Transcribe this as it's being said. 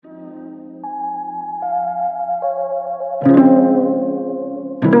Hello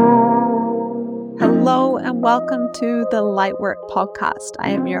and welcome to the Lightwork podcast. I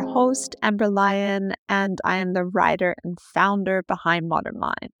am your host, Amber Lyon, and I am the writer and founder behind Modern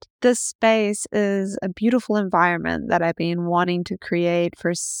Mind. This space is a beautiful environment that I've been wanting to create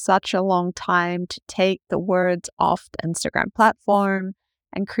for such a long time to take the words off the Instagram platform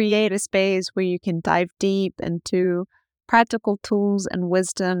and create a space where you can dive deep into practical tools and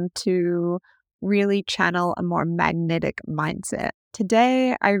wisdom to really channel a more magnetic mindset.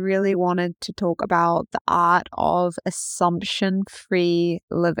 Today, I really wanted to talk about the art of assumption-free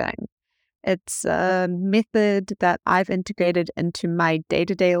living. It's a method that I've integrated into my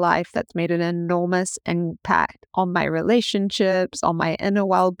day-to-day life that's made an enormous impact on my relationships, on my inner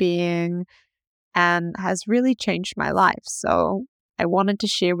well-being, and has really changed my life. So I wanted to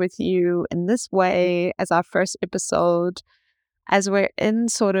share with you in this way as our first episode, as we're in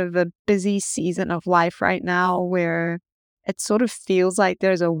sort of a busy season of life right now where it sort of feels like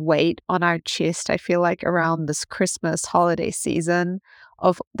there's a weight on our chest, I feel like, around this Christmas holiday season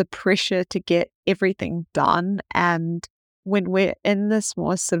of the pressure to get everything done. And when we're in this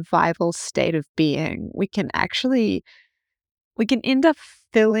more survival state of being, we can end up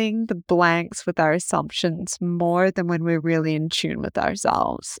filling the blanks with our assumptions more than when we're really in tune with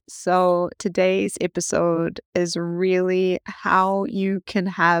ourselves. So today's episode is really how you can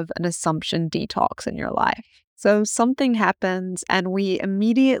have an assumption detox in your life. So something happens and we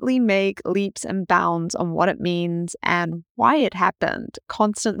immediately make leaps and bounds on what it means and why it happened,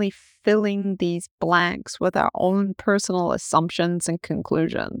 constantly filling these blanks with our own personal assumptions and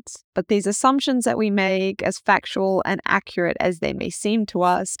conclusions. But these assumptions that we make, as factual and accurate as they may seem to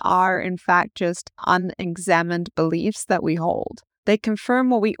us, are in fact just unexamined beliefs that we hold. They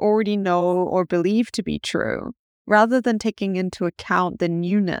confirm what we already know or believe to be true, rather than taking into account the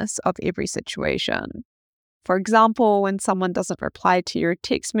newness of every situation. For example, when someone doesn't reply to your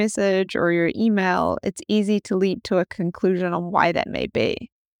text message or your email, it's easy to leap to a conclusion on why that may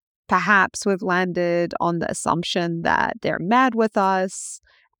be. Perhaps we've landed on the assumption that they're mad with us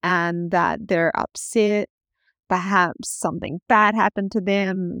and that they're upset. Perhaps something bad happened to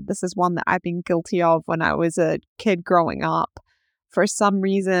them. This is one that I've been guilty of when I was a kid growing up. For some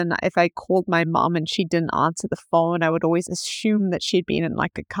reason, if I called my mom and she didn't answer the phone, I would always assume that she'd been in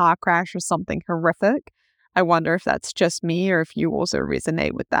like a car crash or something horrific. I wonder if that's just me or if you also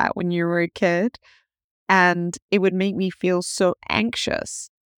resonate with that when you were a kid. And it would make me feel so anxious.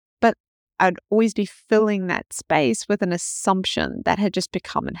 But I'd always be filling that space with an assumption that had just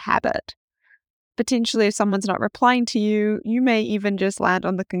become a habit. Potentially, if someone's not replying to you, you may even just land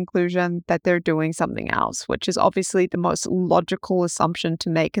on the conclusion that they're doing something else, which is obviously the most logical assumption to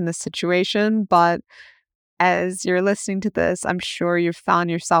make in this situation. But as you're listening to this, I'm sure you've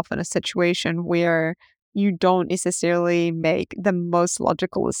found yourself in a situation where you don't necessarily make the most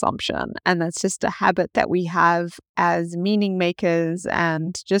logical assumption. And that's just a habit that we have as meaning makers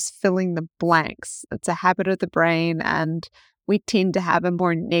and just filling the blanks. It's a habit of the brain, and we tend to have a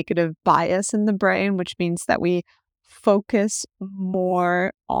more negative bias in the brain, which means that we focus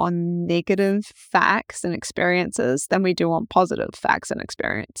more on negative facts and experiences than we do on positive facts and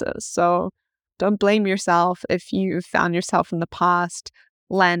experiences. So don't blame yourself if you found yourself in the past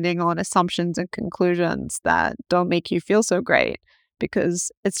landing on assumptions and conclusions that don't make you feel so great, because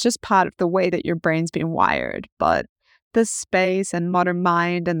it's just part of the way that your brain's been wired. But this space and Modern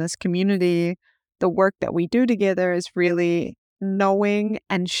Mind and this community, the work that we do together is really knowing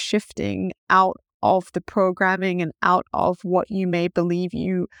and shifting out of the programming and out of what you may believe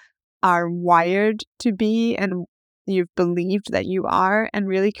you are wired to be and you've believed that you are, and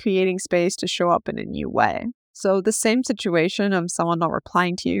really creating space to show up in a new way. So the same situation of someone not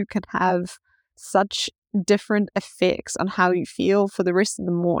replying to you can have such different effects on how you feel for the rest of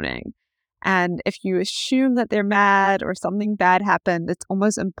the morning. And if you assume that they're mad or something bad happened, it's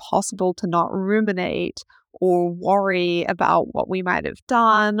almost impossible to not ruminate or worry about what we might have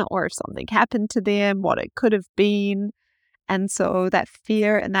done, or if something happened to them, what it could have been. And so that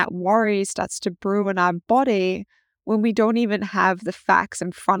fear and that worry starts to brew in our body when we don't even have the facts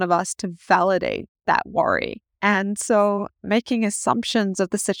in front of us to validate that worry. And so making assumptions of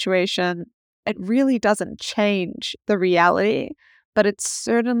the situation, it really doesn't change the reality, but it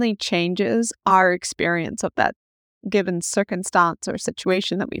certainly changes our experience of that given circumstance or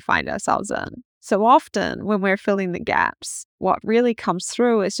situation that we find ourselves in. So often when we're filling the gaps, what really comes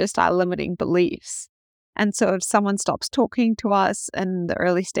through is just our limiting beliefs. And so if someone stops talking to us in the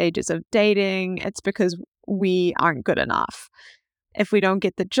early stages of dating, it's because we aren't good enough. If we don't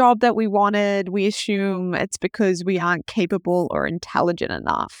get the job that we wanted, we assume it's because we aren't capable or intelligent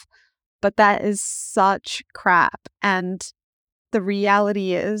enough. But that is such crap. And the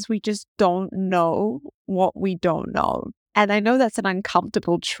reality is we just don't know what we don't know. And I know that's an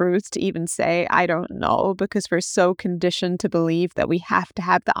uncomfortable truth to even say, I don't know, because we're so conditioned to believe that we have to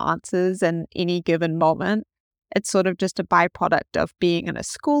have the answers in any given moment. It's sort of just a byproduct of being in a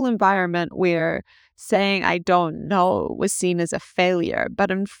school environment where saying I don't know was seen as a failure.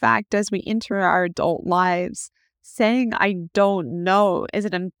 But in fact, as we enter our adult lives, saying I don't know is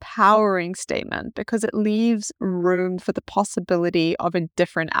an empowering statement because it leaves room for the possibility of a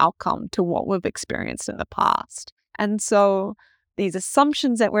different outcome to what we've experienced in the past. And so these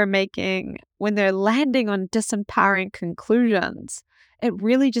assumptions that we're making, when they're landing on disempowering conclusions, it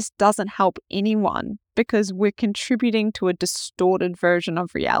really just doesn't help anyone because we're contributing to a distorted version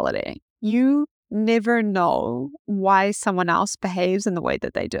of reality. You never know why someone else behaves in the way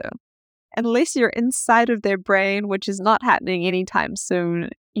that they do. Unless you're inside of their brain, which is not happening anytime soon,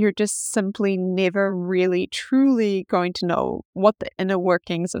 you're just simply never really truly going to know what the inner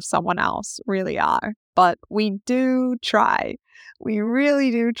workings of someone else really are. But we do try. We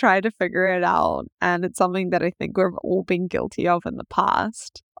really do try to figure it out. And it's something that I think we've all been guilty of in the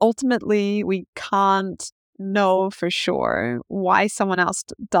past. Ultimately, we can't know for sure why someone else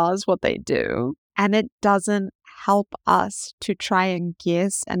does what they do. And it doesn't help us to try and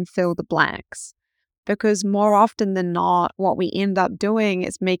guess and fill the blanks. Because more often than not, what we end up doing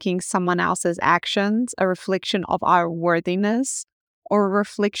is making someone else's actions a reflection of our worthiness or a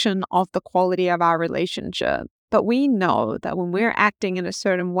reflection of the quality of our relationship. But we know that when we're acting in a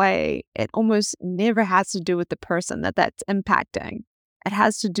certain way, it almost never has to do with the person that's impacting. It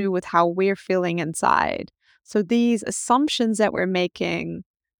has to do with how we're feeling inside. So these assumptions that we're making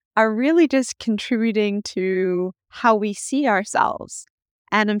are really just contributing to how we see ourselves.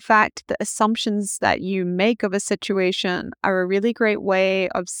 And in fact, the assumptions that you make of a situation are a really great way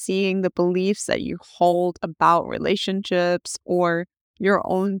of seeing the beliefs that you hold about relationships or your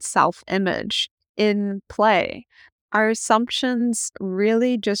own self-image in play. Our assumptions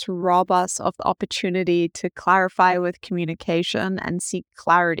really just rob us of the opportunity to clarify with communication and seek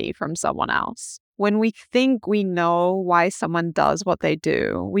clarity from someone else. When we think we know why someone does what they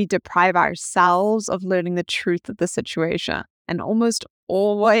do, we deprive ourselves of learning the truth of the situation. And almost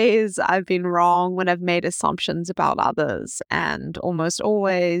always I've been wrong when I've made assumptions about others. And almost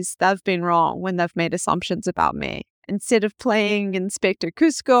always they've been wrong when they've made assumptions about me. Instead of playing Inspector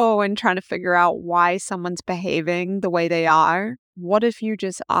Cusco and trying to figure out why someone's behaving the way they are, what if you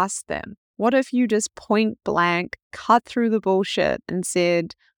just asked them? What if you just point blank cut through the bullshit and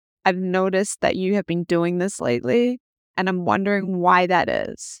said, I've noticed that you have been doing this lately, and I'm wondering why that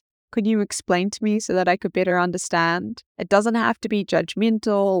is. Could you explain to me so that I could better understand? It doesn't have to be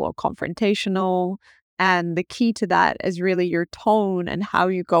judgmental or confrontational. And the key to that is really your tone and how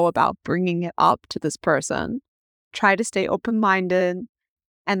you go about bringing it up to this person. Try to stay open-minded.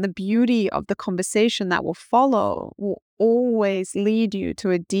 And the beauty of the conversation that will follow will always lead you to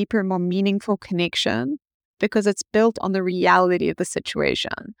a deeper, more meaningful connection because it's built on the reality of the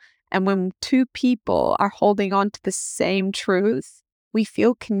situation. And when two people are holding on to the same truth, we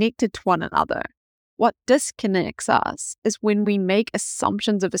feel connected to one another. What disconnects us is when we make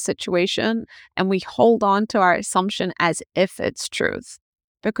assumptions of a situation and we hold on to our assumption as if it's truth,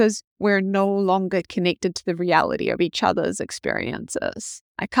 because we're no longer connected to the reality of each other's experiences.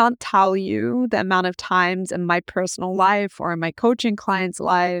 I can't tell you the amount of times in my personal life or in my coaching clients'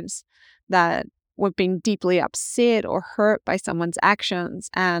 lives that we've been deeply upset or hurt by someone's actions.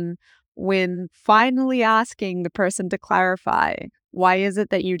 And when finally asking the person to clarify, why is it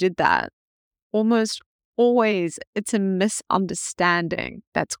that you did that? Almost always it's a misunderstanding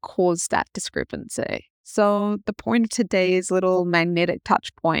that's caused that discrepancy. So the point of today's little magnetic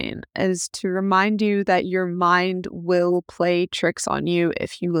touch point is to remind you that your mind will play tricks on you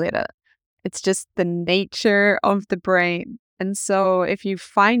if you let it. It's just the nature of the brain. And so if you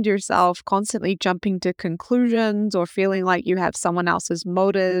find yourself constantly jumping to conclusions or feeling like you have someone else's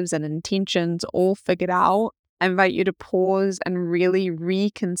motives and intentions all figured out, I invite you to pause and really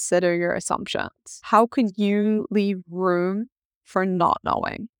reconsider your assumptions. How could you leave room for not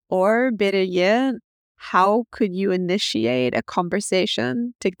knowing? Or better yet, how could you initiate a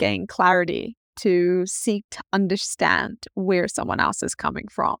conversation to gain clarity, to seek to understand where someone else is coming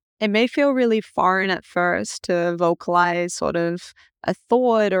from? It may feel really foreign at first to vocalize sort of a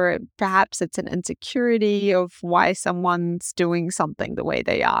thought, or perhaps it's an insecurity of why someone's doing something the way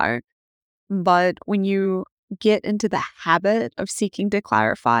they are. But when you get into the habit of seeking to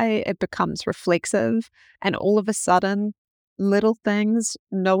clarify, it becomes reflexive, and all of a sudden, little things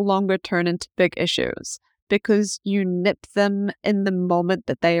no longer turn into big issues because you nip them in the moment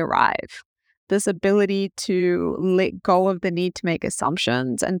that they arrive. This ability to let go of the need to make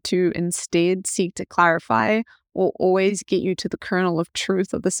assumptions and to instead seek to clarify will always get you to the kernel of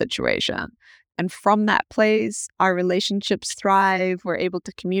truth of the situation. And from that place, our relationships thrive. We're able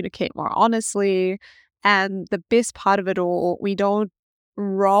to communicate more honestly. And the best part of it all, we don't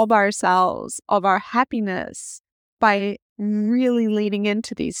rob ourselves of our happiness by really leaning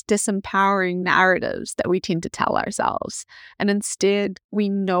into these disempowering narratives that we tend to tell ourselves. And instead, we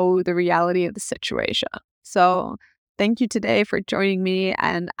know the reality of the situation. So, thank you today for joining me.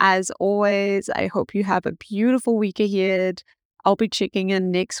 And as always, I hope you have a beautiful week ahead. I'll be checking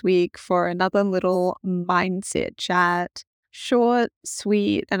in next week for another little mindset chat. Short,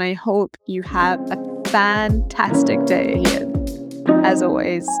 sweet, and I hope you have a fantastic day ahead. As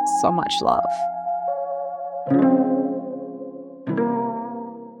always, so much love.